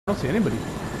don't see anybody.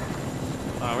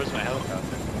 Where's my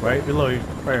helicopter? Right below you.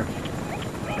 Right here.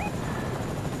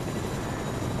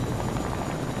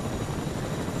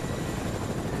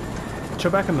 Chill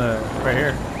back in the right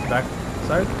here, back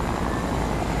side.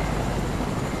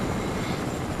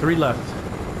 3 left.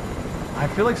 I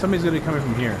feel like somebody's gonna be coming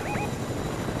from here.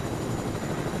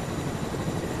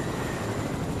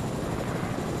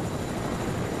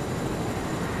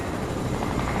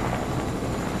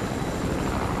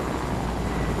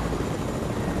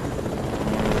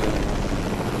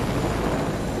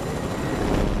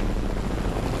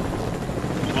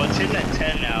 Well, it's hitting at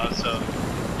 10 now, so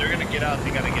they're gonna get out.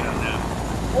 They gotta get out now.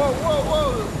 Whoa, whoa,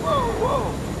 whoa, whoa, whoa.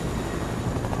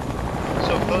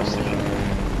 So close to me.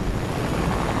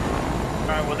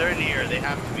 Alright, well, they're in the air. They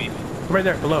have to be. Right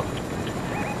there, below.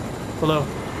 Below.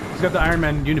 He's got the Iron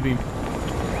Man unibeam.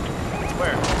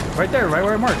 Where? Right there, right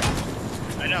where I marked.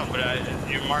 I know, but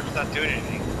your mark's not doing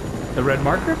anything. The red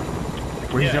marker?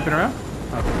 Where he's jumping around?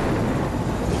 Oh.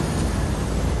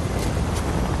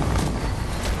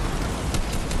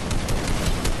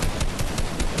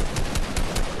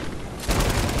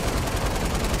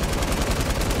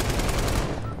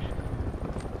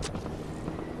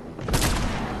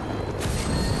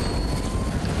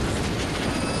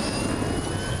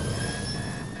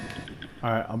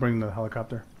 Alright, I'll bring the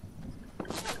helicopter.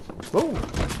 Whoa!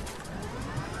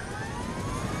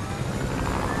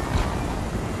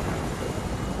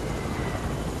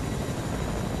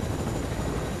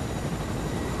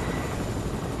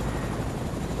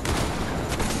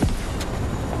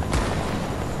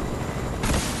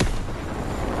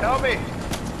 Help me.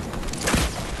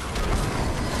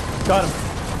 Got him.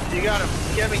 You got him.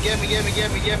 Get me, get me, get me,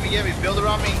 get me, get me, get me. Build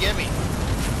around me and get me.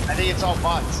 I think it's all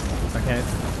bots.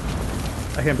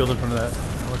 I can't build in front of that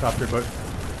helicopter, but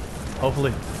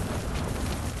hopefully.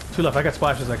 2 left. I got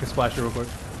splashes. I can splash it real quick.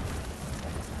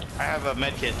 I have a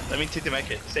med kit. Let me take the med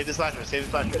kit. Save the slashers.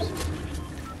 Save the slashers.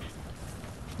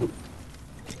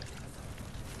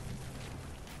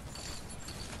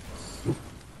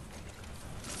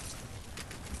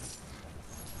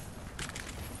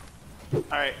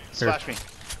 Alright, splash me.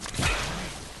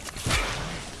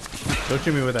 Don't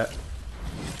shoot me with that.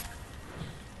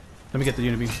 Let me get the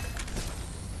unibeam.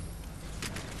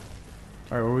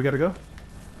 Alright, where we gotta go?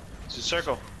 It's a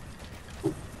circle.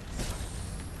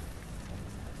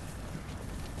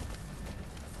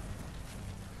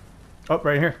 Oh,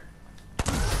 right here.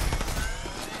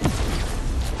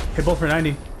 Hit both for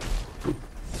 90.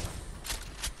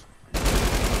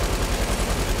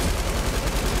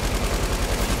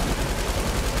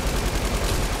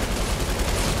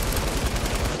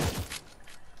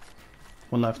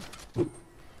 One left.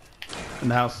 In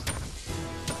the house.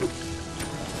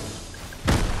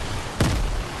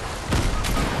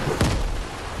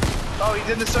 Oh, he's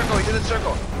in the circle. He's in the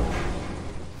circle.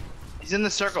 He's in the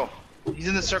circle. He's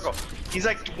in the circle. He's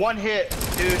like 1 hit,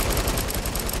 dude.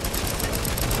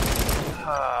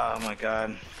 Oh my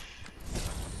god.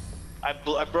 I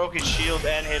broke his shield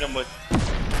and hit him with.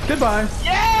 Goodbye.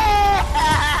 Yeah!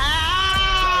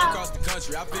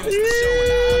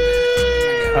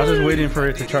 I was just waiting for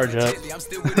it to charge up.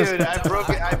 Dude, I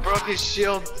broke his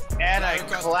shield and I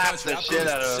clapped the shit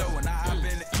out of him.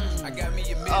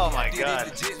 Oh my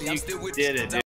god, you did it, dude.